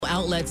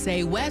Outlets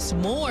say Wes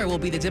Moore will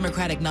be the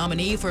Democratic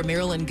nominee for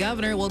Maryland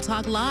governor. We'll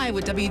talk live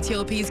with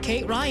WTOP's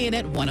Kate Ryan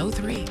at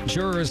 1:03.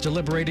 Jurors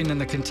deliberating in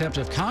the contempt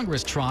of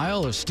Congress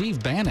trial of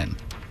Steve Bannon.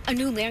 A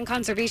new land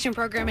conservation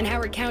program in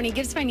Howard County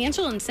gives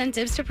financial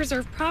incentives to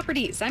preserve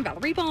properties. I'm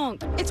Valerie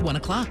Bonk. It's 1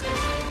 o'clock.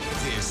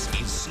 This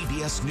is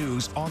CBS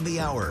News on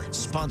the Hour,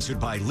 sponsored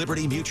by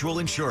Liberty Mutual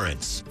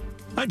Insurance.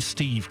 I'm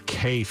Steve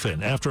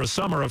Kathan. After a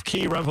summer of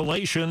key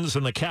revelations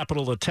in the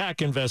Capitol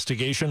attack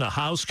investigation, a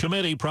House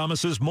committee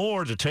promises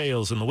more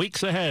details in the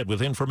weeks ahead,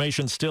 with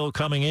information still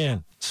coming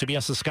in.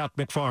 CBS's Scott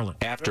McFarland.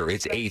 After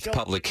its 8th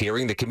public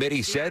hearing, the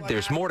committee said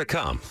there's more to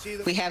come.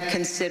 We have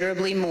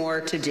considerably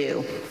more to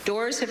do.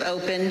 Doors have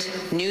opened,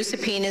 new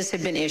subpoenas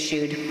have been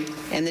issued,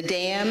 and the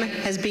dam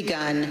has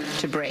begun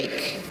to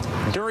break.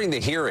 During the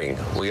hearing,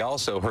 we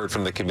also heard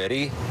from the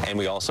committee, and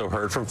we also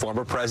heard from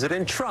former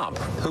President Trump,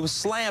 who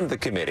slammed the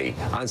committee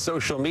on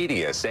social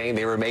media, saying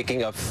they were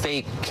making a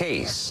fake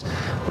case.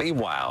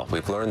 Meanwhile,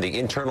 we've learned the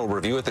internal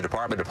review at the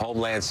Department of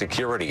Homeland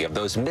Security of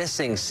those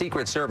missing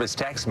Secret Service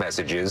text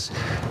messages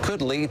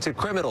could lead to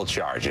criminal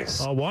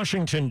charges. A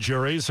Washington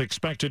jury is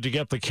expected to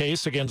get the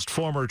case against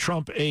former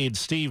Trump aide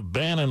Steve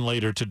Bannon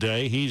later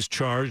today. He's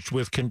charged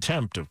with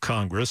contempt of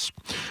Congress.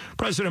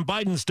 President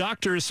Biden's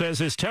doctor says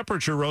his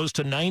temperature rose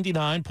to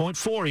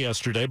 99.4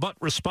 yesterday, but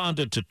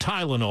responded to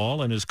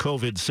Tylenol, and his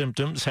COVID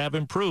symptoms have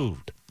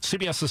improved.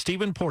 CBS's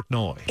Stephen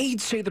Portnoy.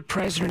 Aides say the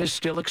president is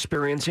still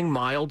experiencing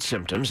mild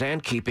symptoms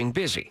and keeping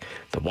busy.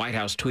 The White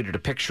House tweeted a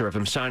picture of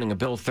him signing a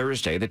bill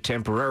Thursday that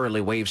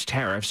temporarily waives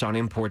tariffs on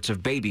imports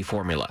of baby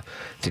formula.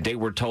 Today,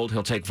 we're told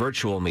he'll take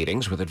virtual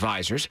meetings with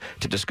advisors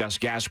to discuss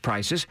gas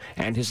prices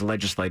and his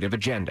legislative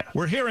agenda.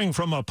 We're hearing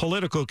from a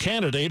political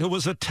candidate who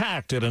was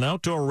attacked at an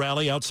outdoor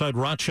rally outside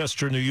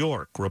Rochester, New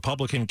York.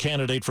 Republican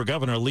candidate for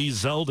governor Lee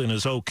Zeldin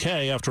is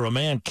okay after a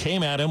man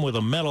came at him with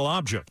a metal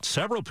object.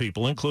 Several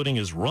people, including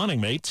his running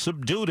mate,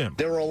 subdued him.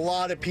 There were a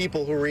lot of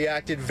people who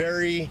reacted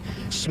very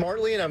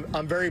smartly, and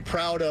I'm very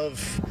proud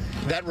of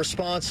that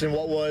response in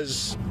what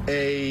was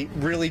a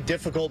really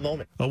difficult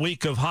moment. A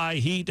week of high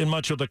heat in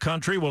much of the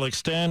country will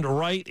extend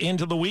right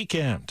into the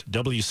weekend.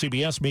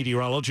 WCBS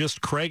meteorologist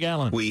Craig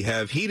Allen. We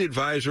have heat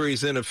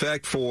advisories in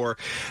effect for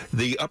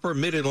the upper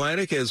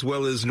mid-Atlantic as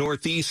well as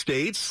northeast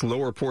states,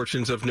 lower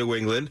portions of New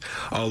England,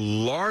 a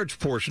large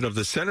portion of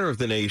the center of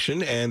the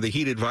nation, and the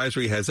heat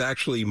advisory has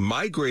actually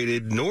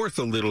migrated north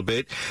a little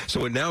bit,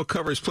 so it now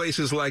covers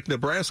places like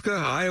Nebraska,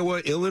 Iowa,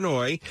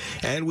 Illinois,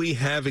 and we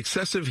have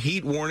excessive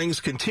heat warnings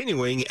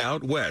continuing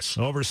out west.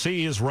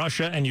 Overseas,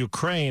 Russia and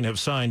Ukraine have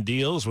signed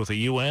deals with the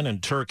UN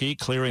and Turkey,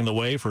 clearing the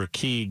way for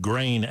key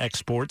grain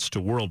exports to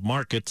world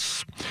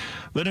markets.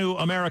 The new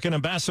American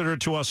ambassador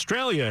to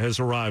Australia has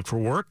arrived for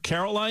work.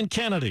 Caroline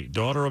Kennedy,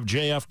 daughter of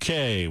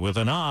JFK, with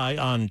an eye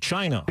on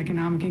China.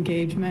 Economic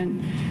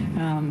engagement,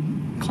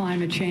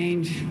 climate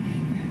change,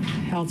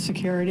 health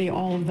security,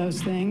 all of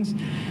those things.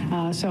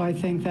 So I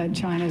think that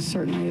China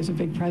certainly is a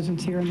big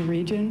presence here in the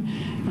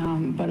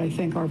region, but I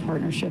think our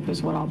partnership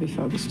is what I'll be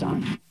focused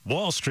on.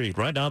 Wall Street,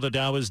 right now the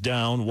Dow is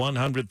down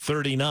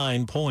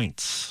 139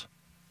 points.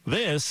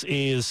 This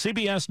is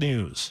CBS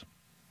News.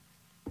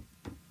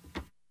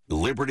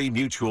 Liberty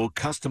Mutual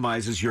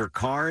customizes your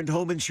car and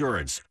home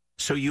insurance,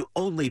 so you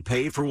only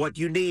pay for what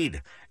you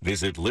need.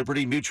 Visit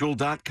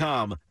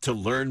libertymutual.com to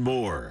learn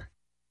more.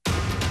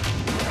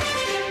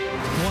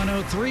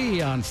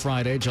 103 on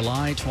Friday,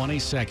 July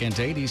 22nd,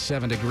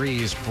 87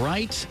 degrees,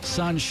 bright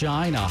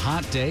sunshine, a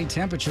hot day,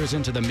 temperatures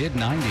into the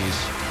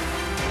mid-90s.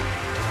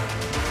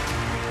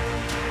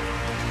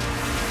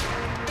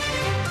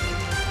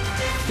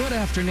 Good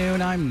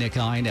afternoon, I'm Nick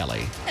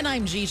Iannelli. And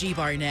I'm Gigi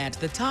Barnett.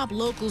 The top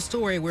local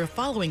story we're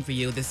following for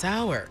you this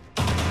hour.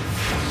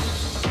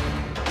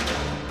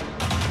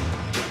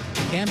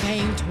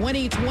 Campaign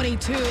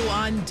 2022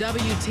 on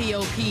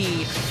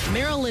WTOP.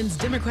 Maryland's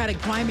Democratic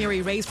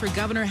primary race for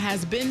governor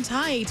has been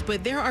tight,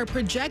 but there are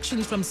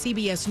projections from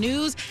CBS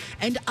News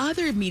and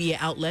other media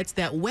outlets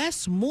that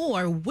Wes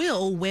Moore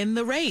will win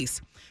the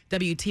race.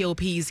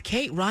 WTOP's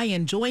Kate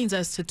Ryan joins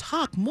us to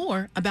talk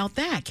more about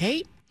that.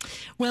 Kate?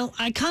 Well,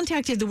 I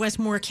contacted the Wes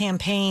Moore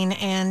campaign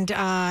and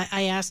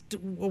I asked,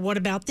 what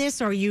about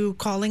this? Are you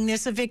calling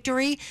this a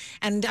victory?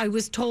 And I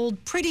was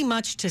told pretty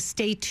much to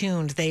stay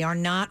tuned. They are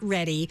not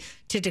ready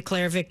to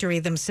declare victory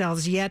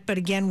themselves yet. But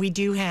again, we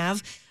do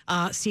have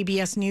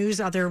CBS News,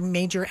 other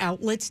major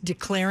outlets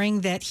declaring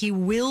that he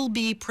will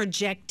be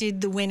projected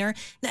the winner.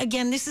 Now,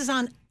 again, this is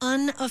on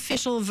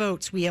unofficial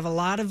votes. We have a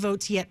lot of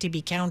votes yet to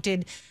be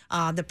counted.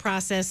 The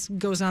process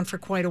goes on for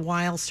quite a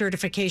while.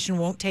 Certification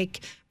won't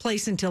take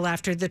place until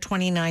after the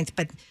 29th,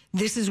 but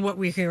this is what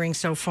we're hearing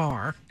so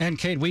far. And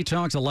Kate, we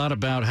talked a lot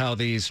about how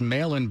these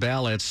mail-in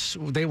ballots,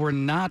 they were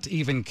not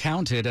even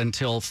counted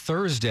until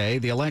Thursday.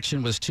 The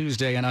election was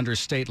Tuesday, and under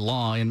state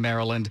law in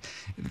Maryland,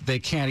 they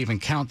can't even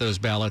count those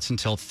ballots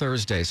until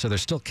Thursday. So they're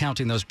still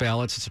counting those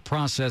ballots. It's a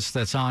process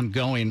that's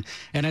ongoing.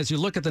 And as you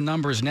look at the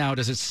numbers now,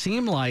 does it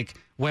seem like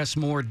Wes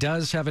Moore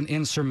does have an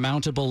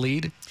insurmountable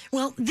lead?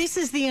 Well, this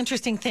is the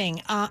interesting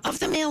thing. Of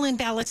the mail-in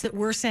ballots that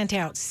were sent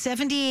out,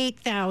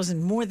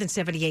 78,000, more than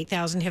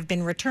 78,000 have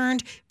been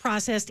returned,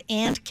 processed,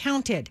 and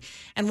counted.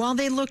 And while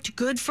they looked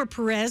good for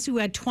Perez, who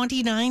had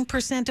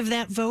 29% of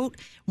that vote,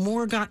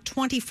 Moore got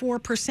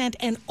 24%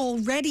 and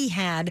already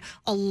had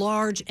a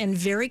large and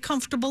very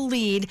comfortable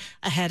lead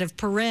ahead of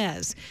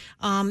Perez.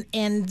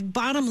 And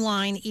bottom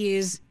line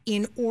is,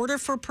 in order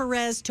for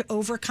Perez to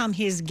overcome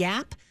his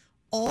gap,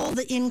 all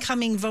the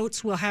incoming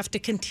votes will have to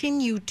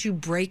continue to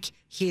break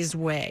his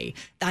way.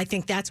 I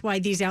think that's why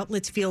these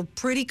outlets feel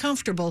pretty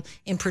comfortable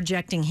in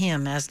projecting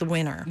him as the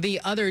winner.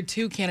 The other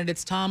two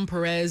candidates, Tom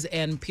Perez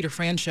and Peter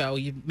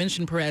Franchot, you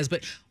mentioned Perez,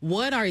 but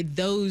what are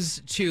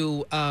those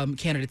two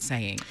candidates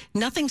saying?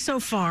 Nothing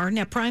so far.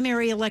 Now,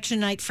 primary election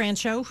night,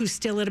 Franchot, who's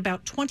still at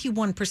about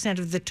 21%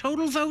 of the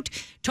total vote,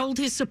 told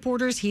his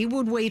supporters he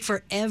would wait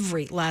for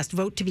every last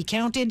vote to be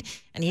counted,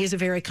 and he is a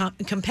very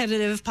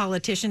competitive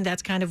politician.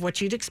 That's kind of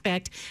what you'd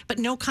expect, but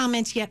no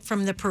comments yet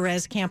from the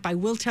Perez camp. I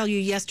will tell you,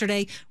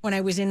 yesterday, when I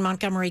was in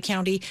Montgomery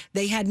County,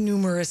 they had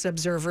numerous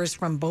observers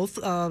from both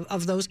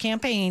of those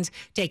campaigns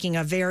taking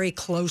a very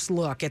close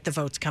look at the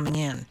votes coming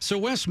in. So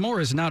Wes Moore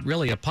is not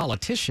really a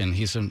politician.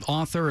 He's an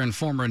author and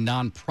former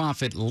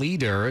nonprofit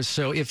leader.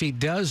 So if he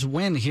does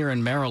win here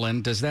in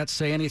Maryland, does that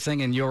say anything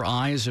in your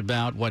eyes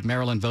about what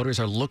Maryland voters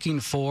are looking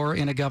for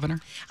in a governor?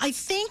 I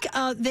think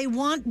they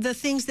want the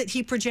things that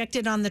he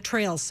projected on the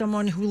trail.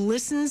 Someone who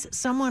listens,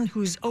 someone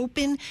who's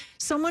open,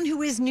 someone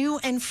who is new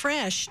and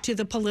fresh to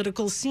the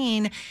political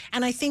scene.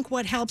 And I think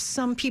what helps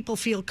some people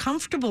feel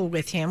comfortable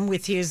with him,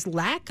 with his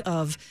lack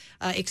of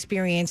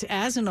experience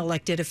as an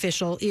elected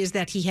official, is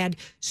that he had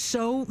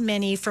so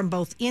many from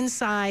both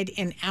inside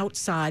and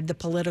outside the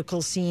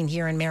political scene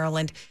here in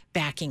Maryland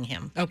backing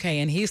him.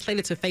 Okay, and he's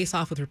slated to face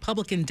off with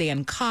Republican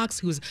Dan Cox,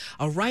 who's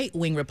a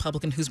right-wing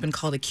Republican who's been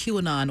called a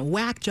QAnon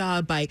whack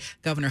job by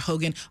Governor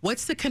Hogan.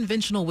 What's the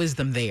conventional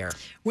wisdom there?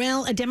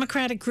 Well, a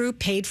Democratic group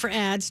paid for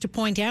ads to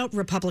point out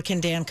Republican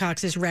Dan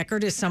Cox's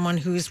record as someone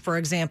who's, for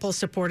example,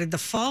 supported the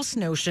false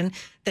notion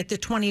that the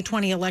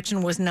 2020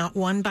 election was not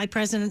won by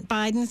President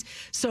Biden.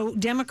 So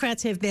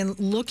Democrats have been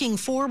looking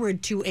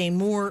forward to a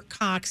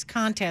Moore-Cox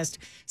contest,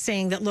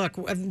 saying that, look,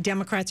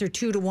 Democrats are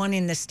 2-1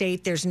 in the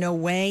state. There's no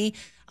way.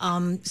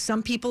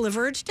 Some people have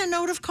urged a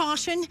note of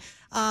caution.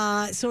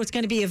 So it's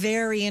going to be a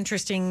very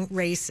interesting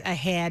race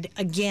ahead,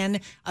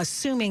 again,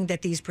 assuming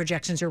that these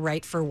projections are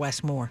right for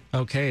Wes Moore.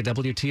 Okay,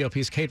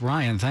 WTOP's Kate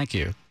Ryan, thank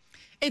you.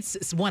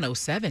 It's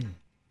 107.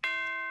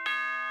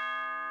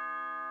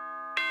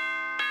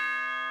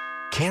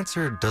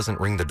 Cancer doesn't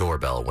ring the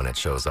doorbell when it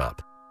shows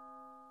up.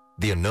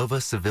 The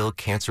Inova Seville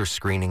Cancer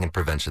Screening and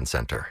Prevention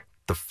Center,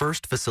 the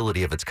first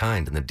facility of its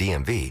kind in the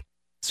DMV,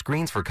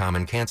 screens for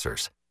common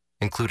cancers,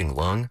 including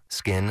lung,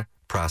 skin,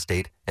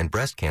 prostate, and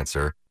breast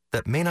cancer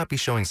that may not be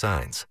showing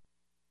signs.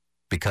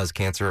 Because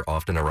cancer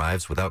often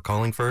arrives without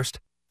calling first,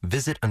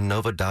 visit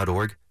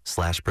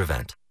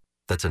inova.org/prevent.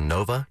 That's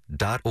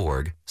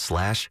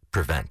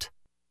inova.org/prevent.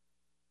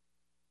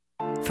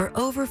 For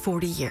over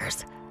 40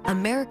 years,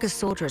 America's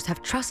soldiers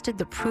have trusted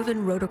the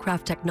proven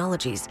rotorcraft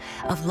technologies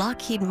of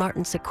Lockheed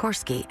Martin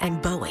Sikorsky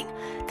and Boeing,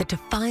 the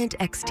Defiant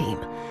X-Team.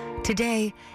 Today,